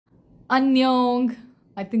Annyeong.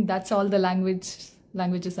 I think that's all the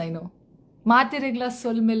languages I know. Maatiregla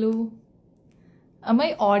solmelu. Am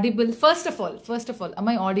I audible? First of all, am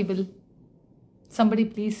I audible? Somebody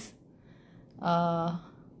please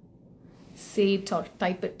say it or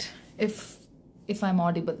type it if I'm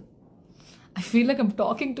audible. I feel like I'm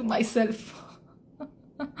talking to myself.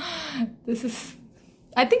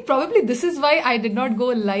 I think probably this is why I did not go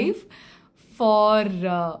live for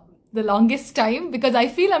the longest time, because I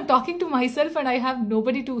feel I'm talking to myself and I have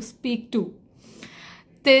nobody to speak to.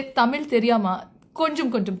 Tamil theriyama?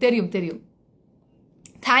 Konjum theriyum.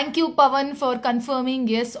 Thank you, Pavan, for confirming.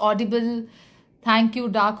 Yes, audible. Thank you,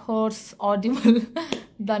 Dark Horse. Audible.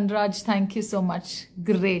 Dhanraj, thank you so much.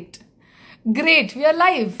 Great. We are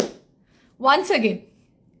live. Once again.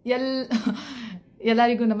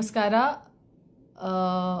 Yellarigu namaskara.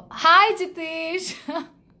 Hi, Jitesh.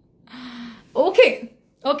 Okay.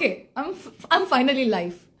 I'm finally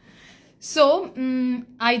live. So,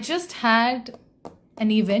 I just had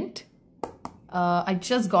an event. I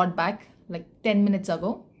just got back like 10 minutes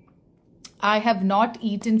ago. I have not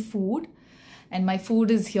eaten food and my food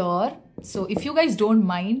is here. So if you guys don't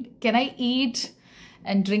mind, can I eat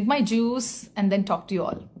and drink my juice and then talk to you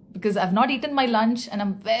all? Because I've not eaten my lunch and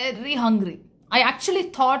I'm very hungry. I actually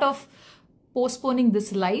thought of postponing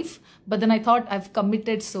this live, but then I thought I've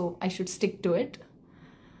committed, so I should stick to it.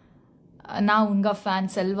 Now unga fan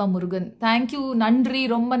Selva Murugan. Thank you, Nandri,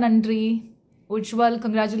 Romba Nandri. Ujjwal,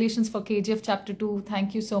 congratulations for KGF Chapter 2.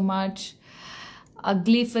 Thank you so much.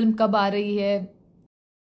 Ugly film kab aa rahi hai?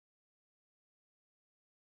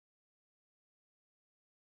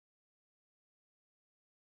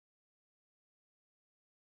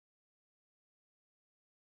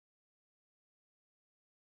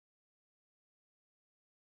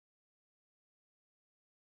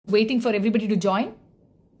 Waiting for everybody to join.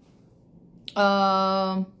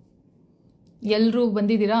 Yelru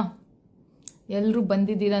bandidira.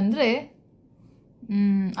 Andre.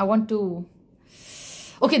 I want to.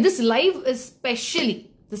 Okay, this live is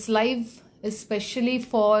specially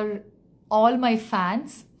for all my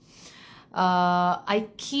fans. I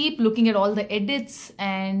keep looking at all the edits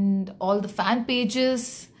and all the fan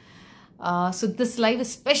pages. So this live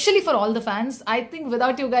is specially for all the fans. I think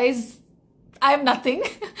without you guys, I'm nothing.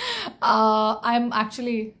 I'm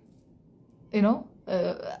actually, I'm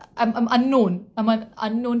unknown. I'm an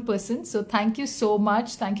unknown person. So thank you so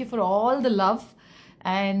much. Thank you for all the love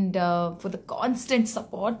and for the constant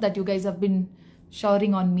support that you guys have been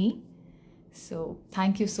showering on me. So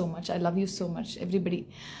thank you so much. I love you so much, everybody.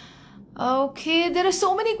 Okay, there are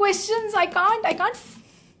so many questions. I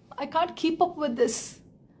can't keep up with this.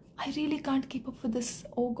 I really can't keep up with this.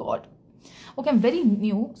 Oh God. Okay, I'm very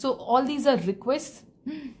new. So all these are requests.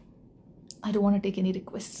 I don't want to take any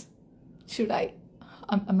requests. Should I?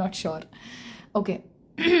 I'm not sure. Okay.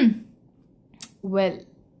 Well.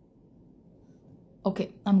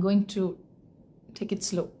 Okay, I'm going to take it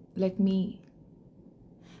slow. Let me.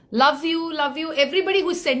 Love you. Everybody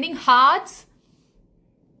who's sending hearts,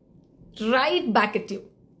 right back at you.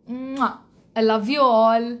 Mwah. I love you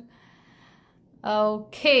all.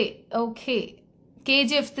 Okay.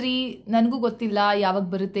 KGF 3. Nangu gottilla yavag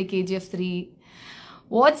barutte KGF 3.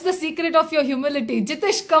 What's the secret of your humility?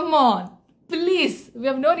 Jitesh, come on. Please. We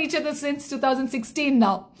have known each other since 2016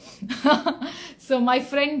 now. So my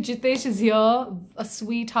friend Jitesh is here, a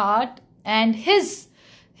sweetheart. And his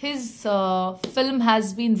film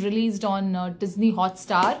has been released on Disney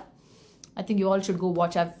Hotstar. I think you all should go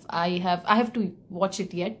watch. I have to watch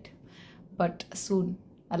it yet. But soon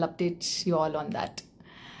I'll update you all on that.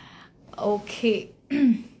 Okay.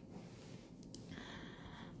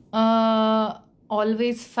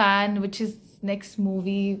 Always fan, which is next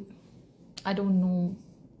movie. I don't know.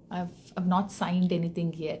 I've not signed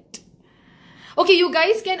anything yet. Okay, you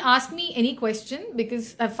guys can ask me any question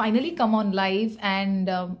because I've finally come on live and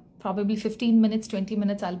probably 15 minutes, 20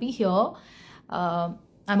 minutes I'll be here.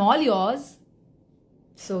 I'm all yours.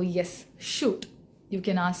 So yes, shoot. You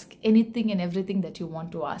can ask anything and everything that you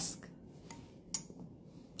want to ask.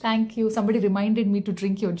 Thank you. Somebody reminded me to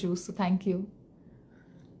drink your juice, so thank you.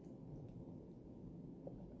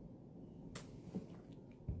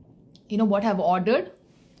 You know what I've ordered?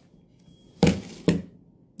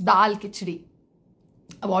 Dal khichdi.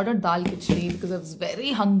 I've ordered dal khichdi because I was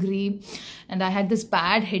very hungry and I had this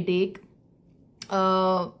bad headache.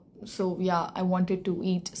 So yeah, I wanted to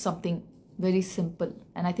eat something very simple.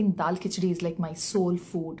 And I think dal khichdi is like my soul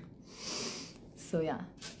food. So yeah,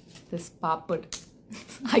 this papad.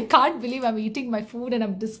 I can't believe I'm eating my food and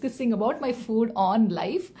I'm discussing about my food on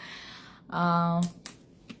live.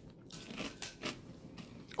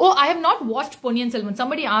 Oh, I have not watched Ponniyin Selvan.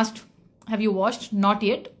 Somebody asked Have you watched? Not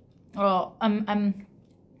yet.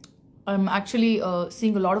 I'm actually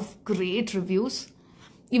seeing a lot of great reviews.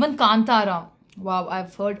 Even Kantara. Wow,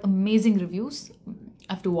 I've heard amazing reviews.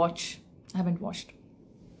 I have to watch. I haven't watched.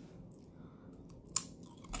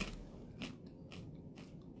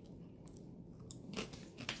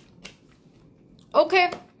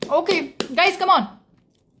 Okay, guys, come on.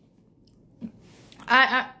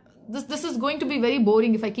 This is going to be very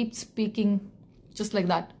boring if I keep speaking just like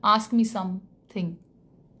that. Ask me something.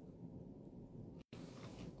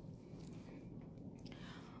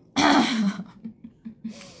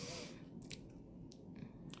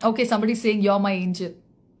 Okay, somebody's saying you're my angel.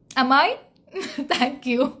 Am I? Thank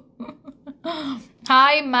you.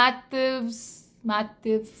 Hi, Matthew.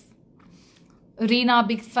 Reena,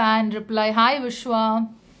 big fan. Reply. Hi, Vishwa.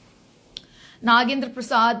 Nagendra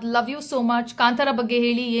Prasad, love you so much. Kantara ಬಗ್ಗೆ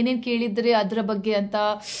ಹೇಳಿ ಏನೇನು ಕೇಳಿದ್ರೆ ಅದರ ಬಗ್ಗೆ ಅಂತ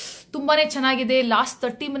ತುಂಬಾನೇ ಚೆನ್ನಾಗಿದೆ. Last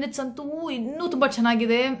 30 minutes ಅಂತೂ ಇನ್ನೂ ತುಂಬಾ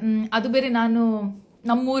ಚೆನ್ನಾಗಿದೆ. ಅದು ಬೇರೆ ನಾನು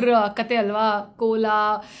ನಮ್ಮೂರ ಕತೆ ಅಲ್ವಾ, ಕೋಲ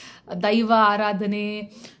ದೈವ ಆರಾಧನೆ.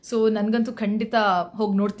 ಸೊ ನನಗಂತೂ ಖಂಡಿತ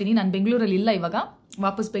ಹೋಗಿ ನೋಡ್ತೀನಿ. ನಾನು ಬೆಂಗಳೂರಲ್ಲಿ ಇಲ್ಲ ಇವಾಗ,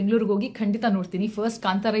 ವಾಪಸ್ ಬೆಂಗಳೂರಿಗೆ ಹೋಗಿ ಖಂಡಿತ ನೋಡ್ತೀನಿ. First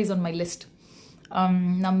Kantara is on my list.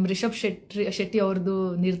 ನಮ್ಮ ರಿಷಬ್ ಶೆಟ್ಟಿ ಅವ್ರದ್ದು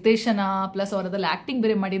ನಿರ್ದೇಶನ ಪ್ಲಸ್ ಅವರದಲ್ಲಿ ಆಕ್ಟಿಂಗ್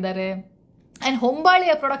ಬೇರೆ ಮಾಡಿದ್ದಾರೆ. ಅಂಡ್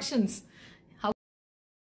ಹೊಂಬಾಳೆಯ ಪ್ರೊಡಕ್ಷನ್ಸ್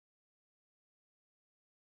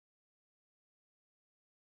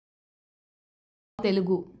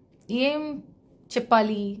తెలుగు ఏం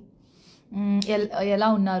చెప్పాలి, ఎలా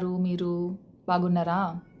ఉన్నారు మీరు, బాగున్నారా?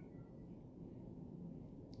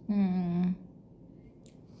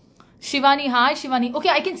 Shivani, hi Shivani. Okay,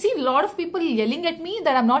 I can see a lot of people yelling at me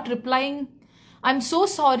that I'm not replying. I'm so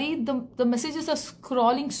sorry. The messages are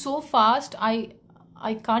scrolling so fast.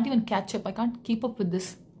 I can't even catch up. I can't keep up with this.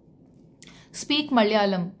 Speak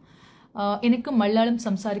Malayalam. Enikku Malayalam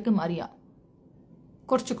samsarikku Maria.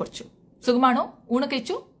 Korchu. Sugmano,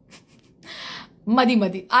 Unakaichu,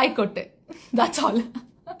 Madi, I kotte. That's all.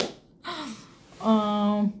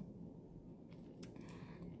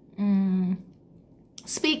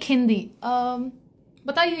 Speak Hindi.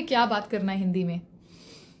 बताइए क्या बात करना है हिंदी में?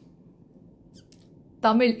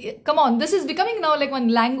 Tamil. Come on, this is becoming now like one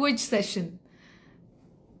language session.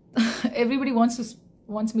 Everybody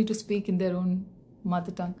wants me to speak in their own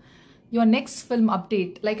mother tongue. Your next film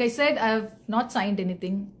update. Like I said, I have not signed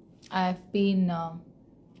anything. I've been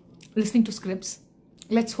listening to scripts.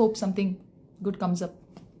 Let's hope something good comes up.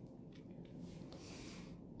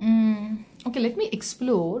 Okay, let me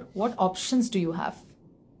explore. What options do you have?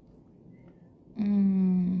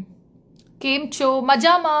 Kemcho,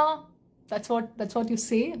 Majama. That's what you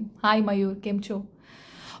say. Hi Mayur, Kemcho.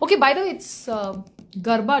 Okay, by the way, it's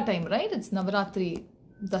Garba time, right? It's Navaratri,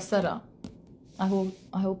 Dasara. I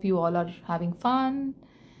hope you all are having fun.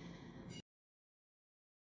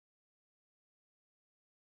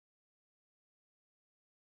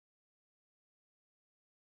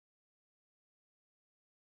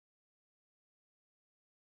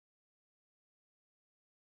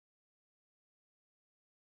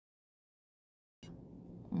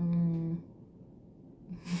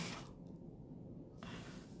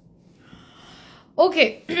 Okay,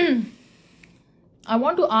 I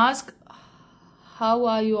want to ask, how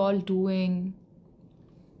are you all doing?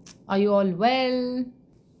 Are you all well?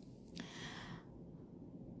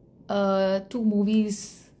 Two movies,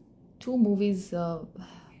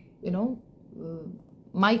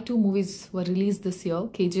 my two movies were released this year,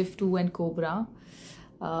 KGF 2 and Cobra.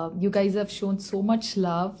 You guys have shown so much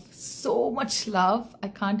love. I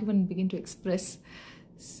can't even begin to express.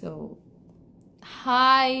 So,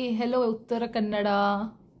 hi, hello Uttara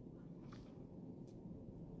Kannada.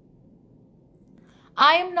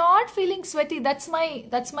 I am not feeling sweaty. That's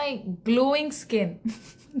my glowing skin.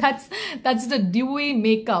 that's the dewy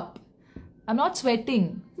makeup. I'm not sweating.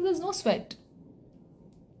 There's no sweat.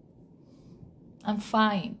 I'm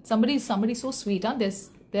fine. Somebody's so sweet, huh?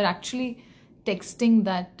 They're actually texting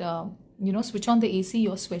that switch on the AC,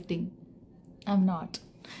 you're sweating. I'm not.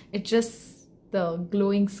 It's just the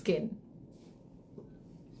glowing skin.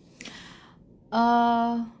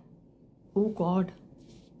 Oh God,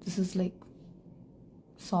 this is like,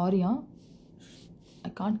 sorry, huh? I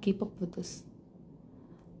can't keep up with this.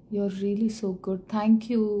 You're really so good. Thank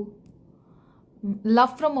you.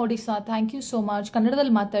 Love from Odisha. Thank you so much.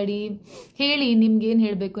 ಕನ್ನಡದಲ್ಲಿ ಮಾತಾಡಿ ಹೇಳಿ, ನಿಮ್ಗೆ ಏನು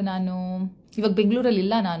ಹೇಳಬೇಕು. ನಾನು ಇವಾಗ ಬೆಂಗಳೂರಲ್ಲಿ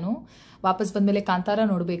ಇಲ್ಲ, ನಾನು ವಾಪಸ್ ಬಂದಮೇಲೆ ಕಾಂತಾರ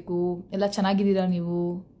ನೋಡಬೇಕು. ಎಲ್ಲ ಚೆನ್ನಾಗಿದ್ದೀರಾ ನೀವು?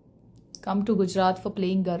 Come to Gujarat for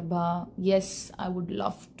playing Garba. Yes, I would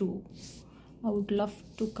love to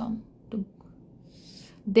come to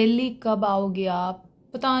Delhi. कब आओगे आप?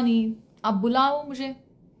 पता नहीं, आप बुलाओ मुझे,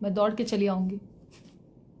 मैं दौड़ के चली आऊंगी.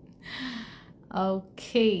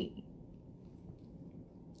 Okay.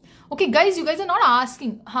 Okay, guys, you guys are not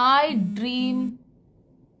asking. Hi, Dream.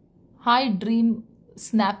 Hi, Dream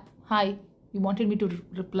Snap. Hi. You wanted me to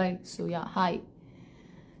reply. So, yeah, hi.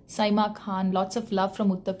 Saima Khan. Lots of love from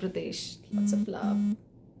Uttar Pradesh. Lots of love.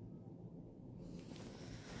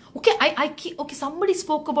 Okay, I keep... Okay, somebody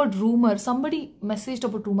spoke about rumor. Somebody messaged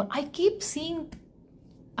about rumor. I keep seeing...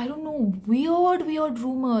 I don't know. Weird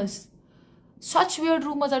rumors. Such weird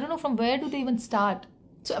rumors. I don't know from where do they even start.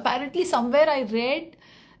 So, apparently somewhere I read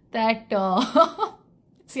that...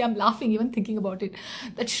 See, I'm laughing even thinking about it.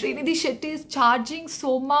 That Srinidhi Shetty is charging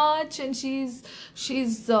so much, and she's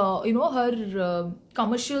you know, her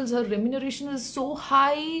commercials, her remuneration is so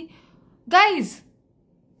high. Guys,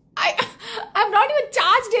 I've not even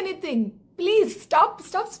charged anything. Please stop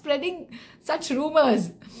spreading such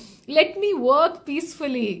rumors. Let me work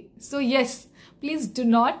peacefully. So yes, please do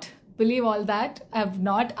not believe all that. I've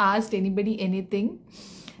not asked anybody anything,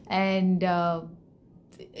 and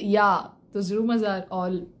yeah. Those rumors are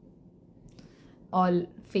all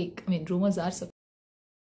fake. I mean, rumors are so.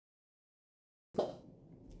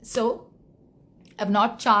 I've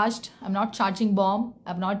not charged. I'm not charging bomb.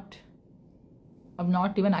 I've not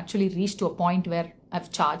even actually reached to a point where I've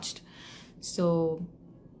charged. So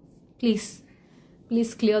please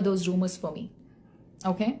clear those rumors for me.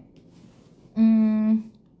 Okay.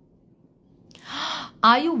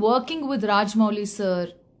 Are you working with Rajmouli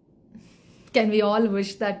sir? Can we all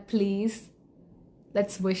wish that, please?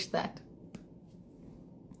 Let's wish that.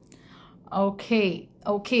 Okay.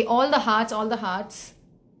 All the hearts.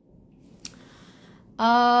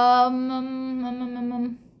 Hi,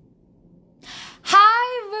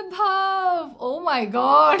 Vibhav. Oh my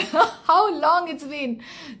God. How long it's been.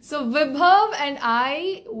 So Vibhav and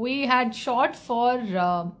we had shot for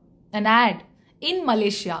an ad in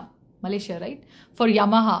Malaysia, right? For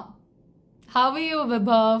Yamaha. How are you,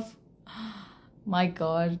 Vibhav? My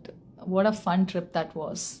God, what a fun trip that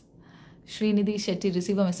was. Srinidhi Shetty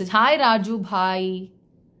received a message. Hi, Raju Bhai.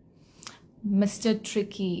 Mr.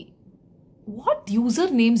 Tricky. What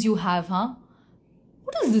usernames you have, huh?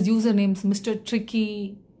 What is this usernames? Mr.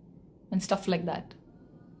 Tricky and stuff like that.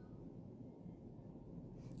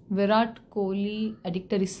 Virat Kohli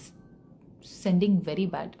addictor is sending very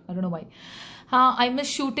bad. I don't know why. I miss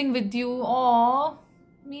shooting with you. Oh,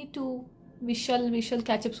 me too. We shall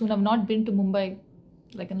catch up soon. I've not been to Mumbai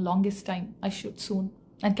like in the longest time. I should soon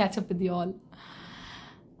and catch up with you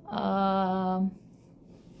all.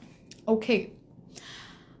 Okay.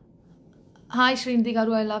 Hi Srinidhi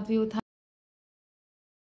Garu, I love you.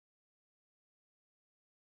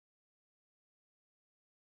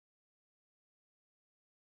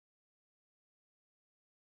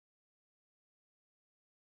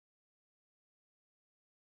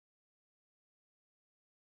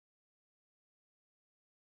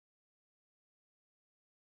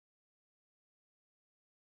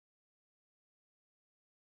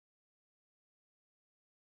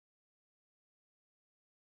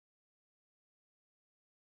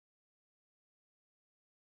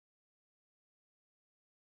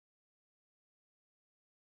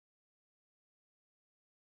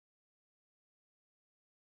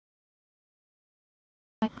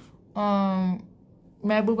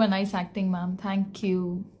 Mehbooba, nice acting, ma'am. Thank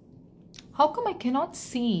you. How come I cannot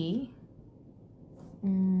see?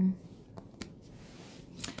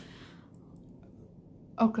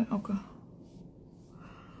 Okay.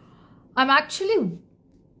 I'm actually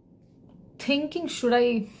thinking, should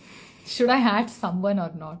I add someone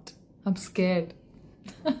or not? I'm scared.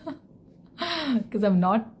 Because I've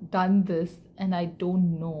not done this and I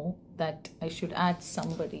don't know that I should add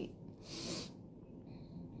somebody.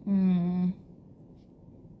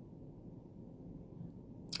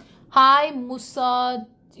 Hi Musa,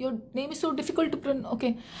 your name is so difficult to pronounce.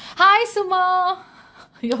 Okay. Hi Suma,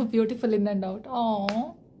 you're beautiful in and out.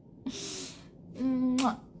 Oh,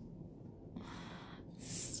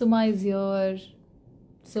 Suma is here.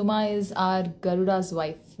 Suma is our Garuda's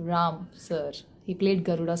wife, Ram sir. He played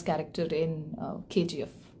Garuda's character in KGF.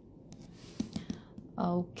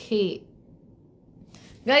 Okay.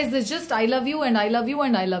 Guys, there's just I love you and I love you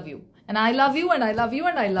and I love you. And I love you and I love you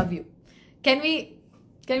and I love you. Can we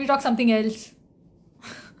talk something else?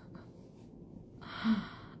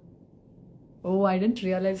 Oh, I didn't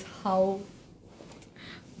realize how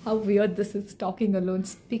weird this is, talking alone,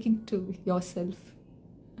 speaking to yourself.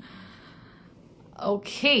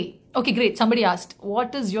 Okay, great. Somebody asked,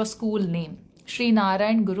 what is your school name? Sri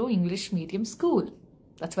Narayan Guru English Medium School.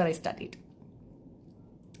 That's where I studied.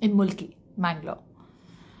 In Mulki, Mangalore.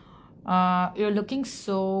 You're looking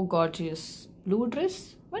so gorgeous. Blue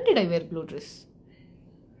dress? When did I wear blue dress?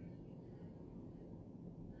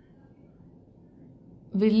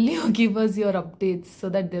 Will you give us your updates so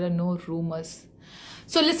that there are no rumors?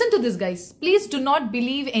 So listen to this, guys. Please do not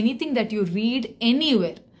believe anything that you read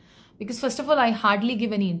anywhere. Because first of all, I hardly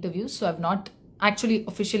give any interviews. So I've not actually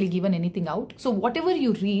officially given anything out. So whatever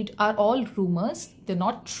you read are all rumors. They're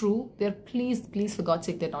not true. They're please, for God's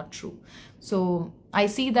sake, they're not true. So I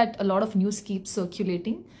see that a lot of news keeps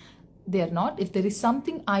circulating. They are not. If there is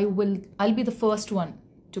something, I'll be the first one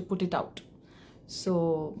to put it out.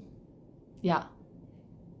 So yeah.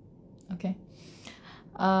 Okay.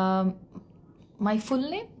 My full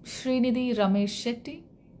name, Srinidhi Ramesh Shetty.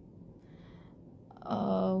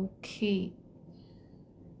 Okay.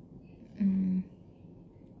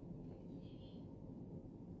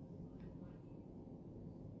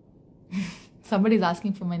 Somebody's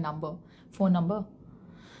asking for my phone number.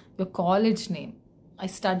 Your college name. I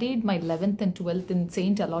studied my 11th and 12th in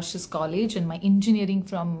St. Aloysius College and my engineering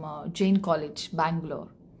from Jain College, Bangalore.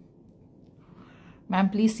 Ma'am,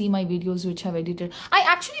 please see my videos which I've edited. I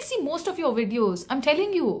actually see most of your videos. I'm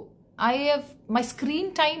telling you, my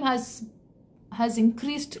screen time has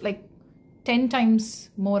increased like 10 times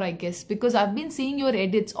more, I guess, because I've been seeing your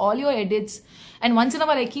edits, all your edits, and once in a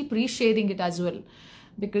while I keep resharing it as well,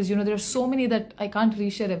 because there are so many that I can't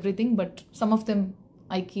reshare everything, but some of them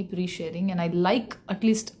I keep resharing, and I like at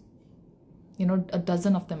least a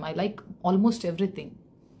dozen of them. I like almost everything.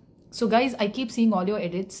 So guys, I keep seeing all your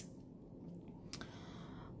edits.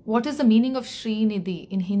 What is the meaning of Srinidhi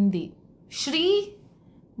in Hindi? Shri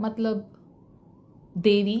matlab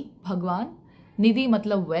Devi, Bhagwan. Nidhi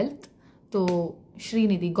matlab wealth. So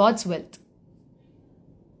Srinidhi, God's wealth.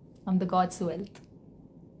 I'm the God's wealth.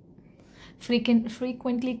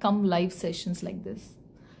 Frequently come live sessions like this.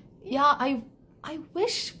 Yeah, I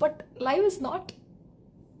wish, but live is not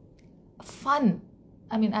fun.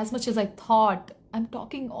 I mean, as much as I thought, I'm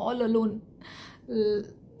talking all alone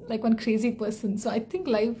like one crazy person. So I think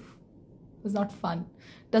live was not fun.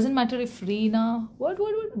 Doesn't matter if Reena, what,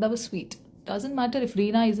 that was sweet. Doesn't matter if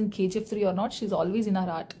Reena is in KGF 3 or not, she's always in our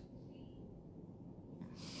heart.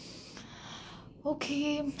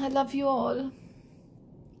 Okay, I love you all.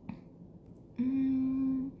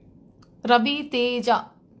 Ravi Teja,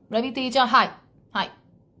 hi.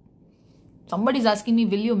 Somebody's asking me,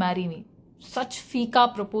 will you marry me? Such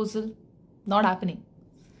fika proposal, not happening.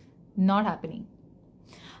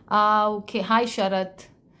 Okay, hi Sharath.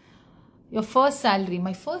 Your first salary.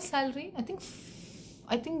 My first salary, I think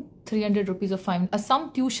 300 rupees or 500.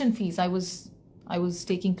 Some tuition fees. I was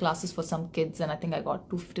taking classes for some kids, and I think I got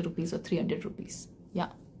 250 rupees or 300 rupees. Yeah.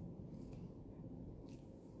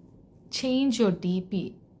 Change your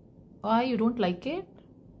DP. Why, you don't like it?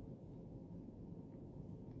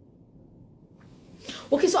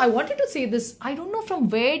 Okay, so I wanted to say this. I don't know from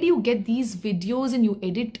where do you get these videos and you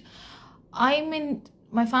edit. I mean,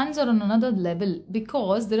 my fans are on another level,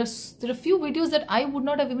 because there are few videos that I would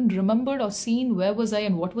not have even remembered or seen where was I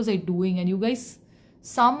and what was I doing, and you guys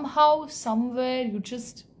somehow, somewhere, you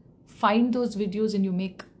just find those videos and you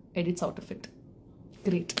make edits out of it.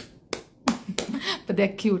 Great. But they're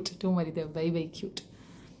cute. Don't worry, they're very, very cute.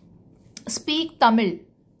 Speak Tamil.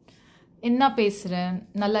 Enna pesren,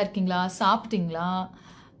 nalla irkingla, saaptingla,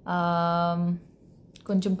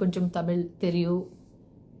 konjam Tamil theriyu.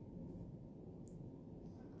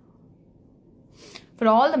 For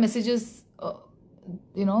all the messages,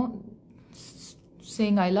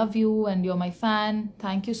 saying I love you and you're my fan.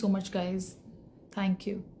 Thank you so much, guys. Thank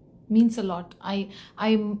you. Means a lot.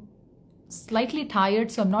 I'm slightly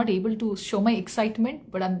tired, so I'm not able to show my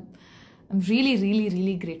excitement, but I'm really, really,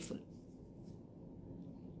 really grateful.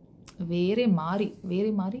 Very Mari.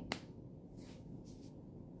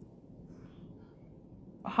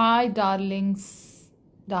 Hi, darlings.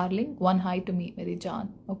 Darling, one hi to me, Mary Jaan.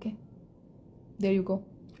 Okay. There you go.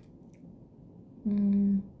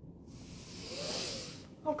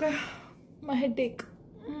 Okay. My headache.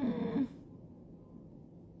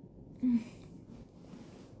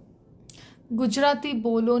 Gujarati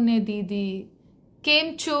bolo ne didi.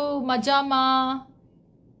 Kem chu majama.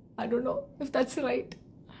 I don't know if that's right.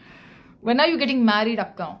 When are you getting married,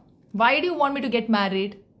 Akka? Why do you want me to get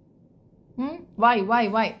married?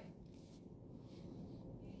 Why?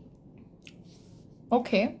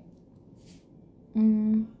 Okay.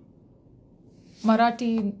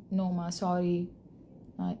 Marathi, no ma, sorry.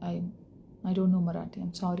 I don't know Marathi,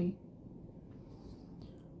 I'm sorry.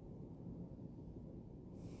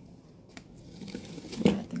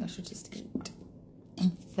 I think I should just eat.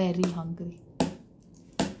 I'm very hungry.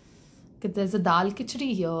 Okay, there's a dal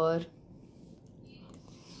khichdi here.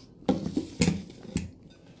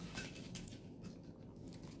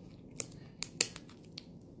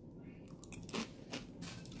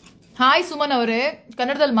 Hi Suman ಅವರೇ,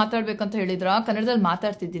 ಕನ್ನಡದಲ್ಲಿ ಮಾತಾಡ್ಬೇಕಂತ ಹೇಳಿದ್ರ? ಕನ್ನಡದಲ್ಲಿ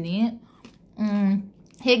ಮಾತಾಡ್ತಿದ್ದೀನಿ.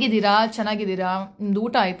 ಹೇಗಿದ್ದೀರಾ? ಚೆನ್ನಾಗಿದ್ದೀರಾ? ನಿಮ್ದು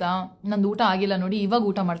ಊಟ ಆಯ್ತಾ? ನಂದು ಊಟ ಆಗಿಲ್ಲ ನೋಡಿ, ಇವಾಗ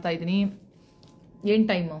ಊಟ ಮಾಡ್ತಾ ಇದ್ದೀನಿ. ಏನು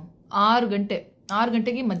ಟೈಮು? 6 ಗಂಟೆ. 6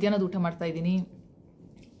 ಗಂಟೆಗೆ ಮಧ್ಯಾಹ್ನದ ಊಟ ಮಾಡ್ತಾ ಇದ್ದೀನಿ.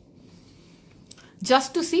 Just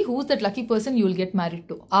to see who's that lucky person you will get married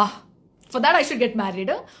to. For that I should get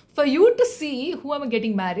married. For you to see who am I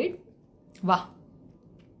getting married. Wow.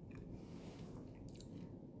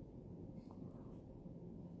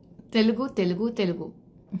 Telugu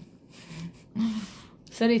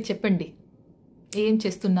సరే చెప్పండి, ఏం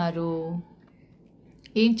చేస్తున్నారు?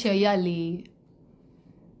 ఏం చేయాలి?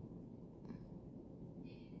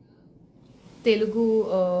 తెలుగు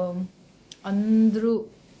అందరూ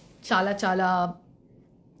చాలా చాలా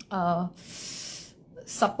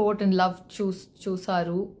సపోర్ట్ అండ్ లవ్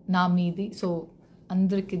చూసారు నా మీది. సో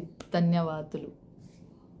అందరికి ధన్యవాదాలు.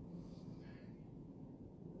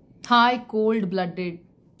 Hi cold blooded.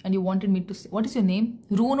 And you wanted me to say, what is your name?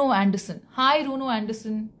 Runo Anderson. Hi Runo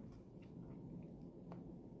Anderson.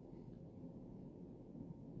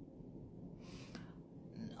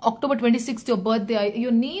 October 26th, your birthday.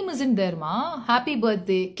 Your name isn't there, ma. Happy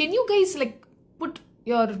birthday. Can you guys like put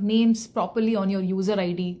your names properly on your user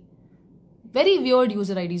ID? Very weird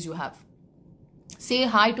user IDs you have. Say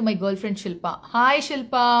hi to my girlfriend Shilpa. Hi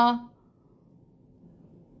Shilpa.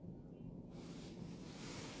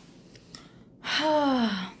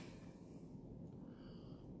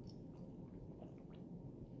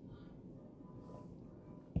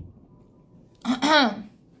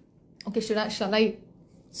 Okay, shall I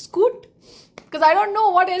scoot? Because I don't know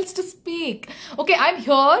what else to speak. Okay, I'm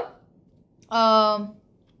here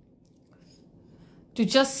to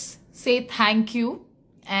just say thank you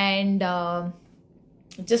and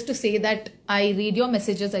just to say that I read your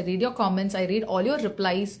messages, I read your comments, I read all your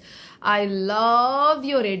replies. I love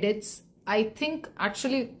your edits. I think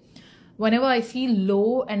actually whenever I feel low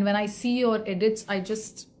and when I see your edits, I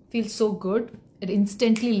just feel so good. It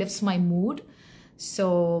instantly lifts my mood. So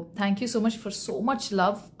thank you so much for so much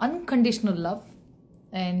love, unconditional love.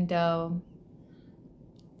 And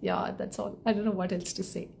yeah, that's all. I don't know what else to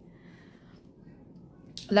say.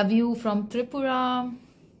 Love you from Tripura.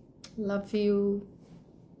 Love you.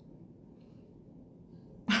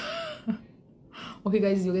 Okay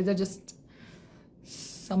guys, you guys are just,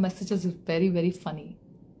 some messages are very very funny.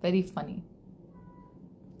 Very funny.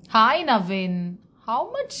 Hi Navin. How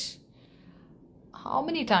much? How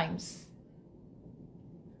many times?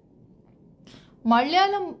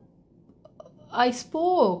 Malayalam I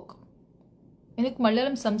spoke. Enik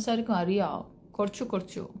Malayalam samsarikam ariya.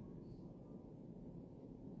 Korchu.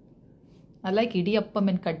 I like idiyappam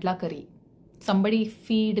and kadla curry. Somebody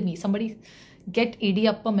feed me. Somebody get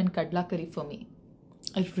idiyappam and kadla curry for me.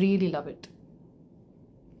 I really love it.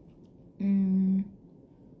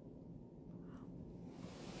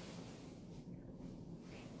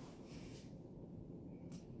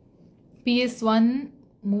 PS1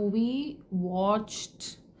 movie watched?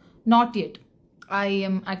 Not yet. I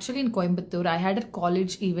am actually in Coimbatore. I had a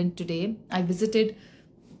college event today. I visited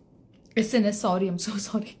SNS. Sorry, I'm so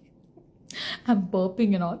sorry. I'm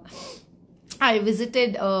burping and all. I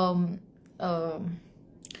visited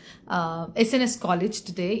SNS college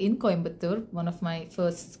today in Coimbatore, one of my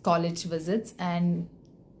first college visits, and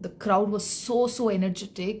the crowd was so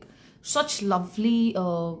energetic. Such lovely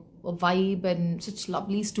vibe and such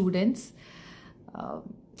lovely students.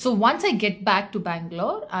 So once I get back to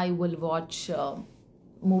Bangalore, I will watch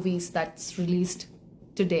movies that's released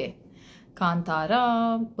today. Kantara,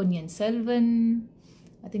 Punyan Selvan,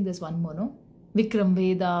 I think there's one more, no? Vikram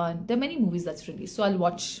Veda. There are many movies that's released, so I'll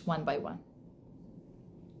watch one by one.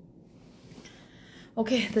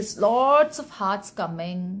 Okay, there's lots of hearts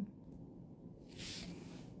coming.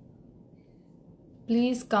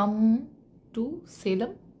 Please come to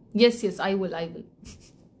Salem. Yes, I will.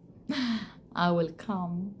 I will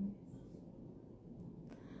come.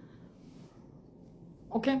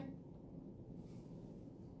 Okay.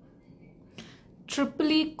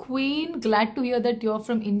 Tripoli Queen, glad to hear that you're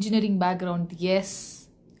from engineering background. Yes,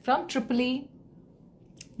 from Tripoli,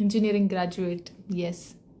 engineering graduate. Yes.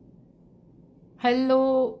 Hello,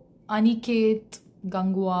 Aniket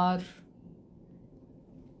Gangwar.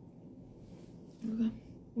 Okay.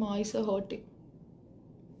 My eyes are hurting.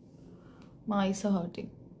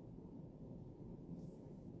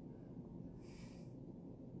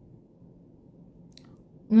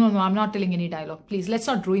 No, I'm not telling any dialogue. Please, let's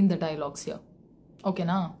not ruin the dialogues here. Okay,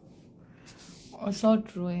 now. Let's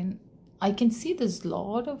not ruin. I can see there's a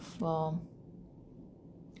lot of...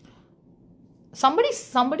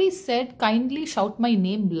 Somebody said, kindly shout my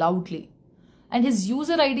name loudly. And his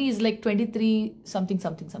user ID is like 23 something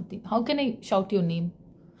something something. How can I shout your name?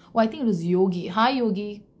 Oh, I think it was Yogi. Hi,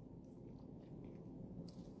 Yogi.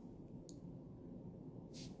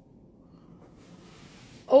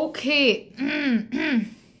 Okay.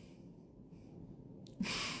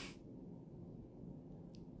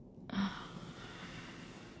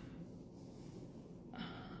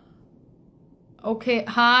 Okay.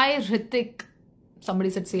 Hi, Ritik. Somebody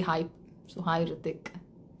said say hi. So hi, Ritik.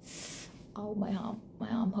 Oh, my arm. My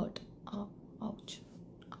arm hurt. Oh, ouch.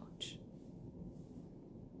 Ouch.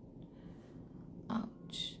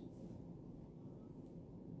 Ouch.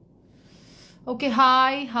 Okay,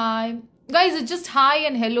 hi, hi. Guys, it's just hi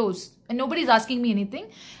and hellos. And nobody's asking me anything.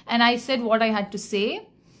 And I said what I had to say.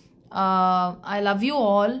 I love you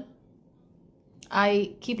all.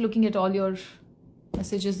 I keep looking at all your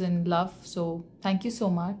messages in love. So thank you so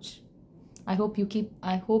much. I hope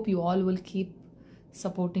you all will keep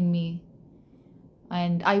supporting me.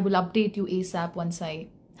 And I will update you ASAP once I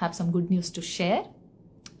have some good news to share.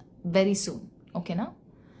 Very soon. Okay, now?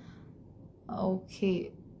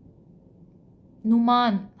 Okay.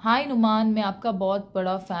 Numan, हाय नुमान, मैं आपका बहुत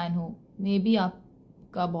बड़ा fan हूँ. May be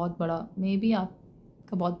आपका बहुत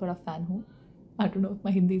बड़ा fan हूँ. I don't know if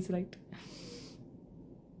my Hindi is right.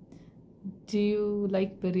 Do you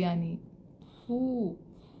like biryani? Who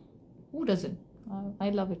doesn't? I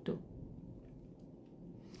love it too.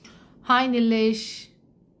 Hi Nilesh.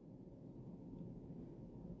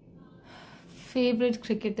 Favorite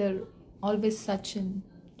cricketer? Always Sachin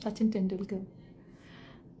Tendulkar.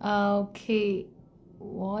 Okay,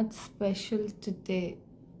 what's special today?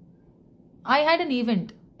 I had an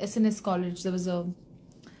event, SNS College. There was I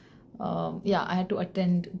had to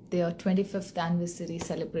attend their 25th anniversary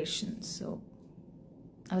celebration. So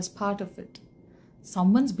I was part of it.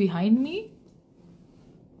 Someone's behind me?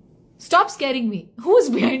 Stop scaring me. Who's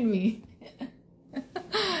behind me?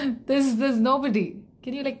 There's nobody.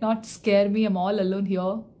 Can you like not scare me? I'm all alone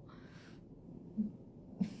here.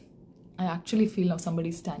 I actually feel now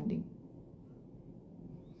somebody's standing.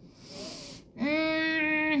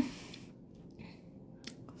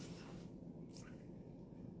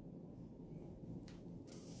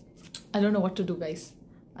 I don't know what to do, guys.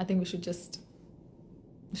 I think we should just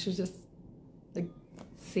like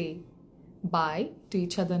say bye to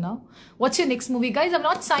each other now. What's your next movie, guys? I've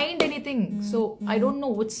not signed anything, so I don't know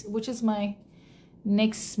which is my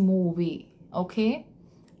next movie. Okay,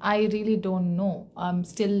 I really don't know. I'm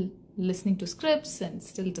still listening to scripts and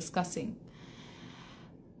still discussing.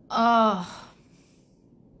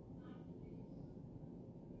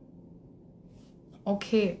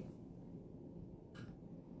 Okay.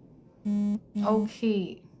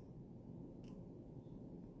 Okay.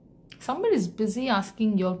 Somebody's busy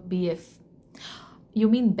asking your BF. You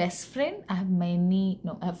mean best friend? I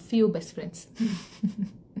have few best friends.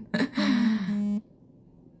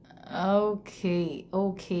 Okay.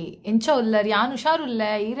 Incha yan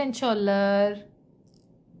usharulla, irencha.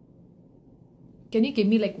 Can you give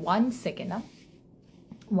me like 1 second?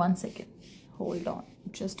 1 second. Hold on.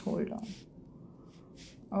 Just hold on.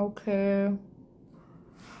 Okay.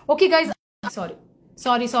 Okay, guys.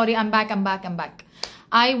 Sorry. I'm back.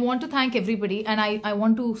 I want to thank everybody, and I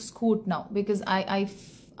want to scoot now because I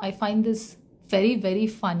find this very, very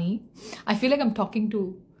funny. I feel like I'm talking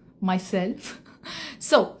to myself.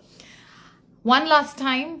 So, one last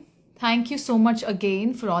time, thank you so much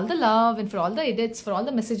again for all the love and for all the edits, for all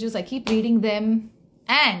the messages. I keep reading them,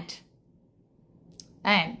 and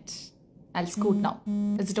I'll scoot now.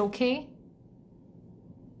 Is it okay?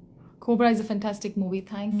 Cobra is a fantastic movie.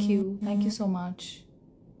 Thank you so much.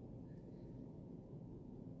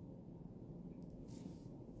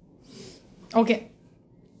 Okay,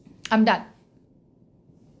 I'm done.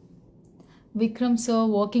 Vikram sir,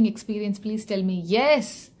 working experience, please tell me.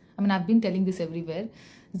 Yes, I mean, I've been telling this everywhere.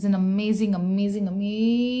 He's an amazing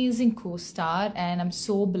co-star, and I'm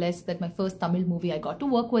so blessed that my first Tamil movie, I got to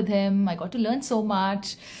work with him. I got to learn so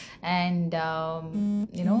much, and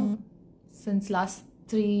since last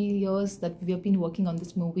 3 years that we have been working on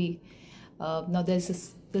this movie, now there's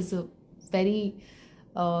a very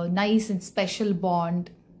nice and special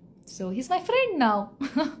bond. So he's my friend now.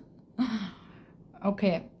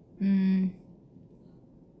 Okay.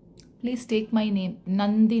 Please take my name.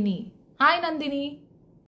 Nandini. Hi, Nandini.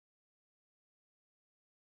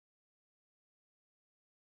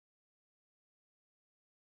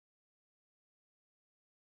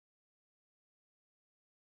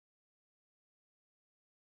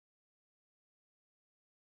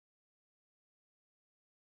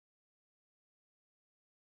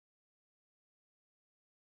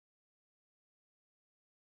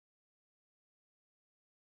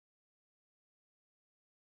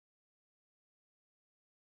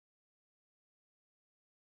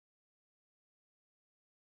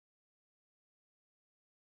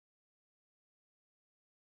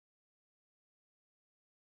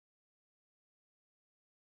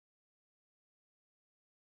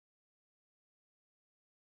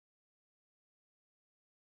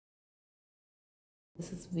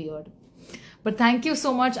 This is weird. But thank you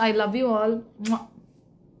so much. I love you all. Mwah.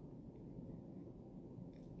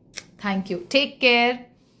 Thank you. Take care.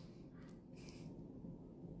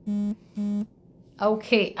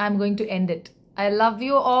 Okay, I'm going to end it. I love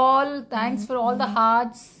you all. Thanks for all the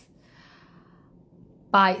hearts.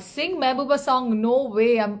 Bye. Sing Mehbooba song. No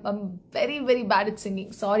way. I'm very, very bad at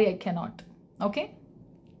singing. Sorry, I cannot. Okay?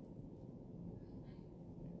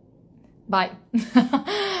 Bye.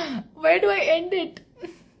 Where do I end it?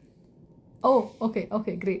 Oh, okay.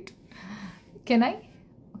 Okay, great. Can I?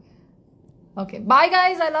 Okay. Bye,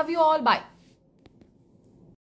 guys. I love you all. Bye.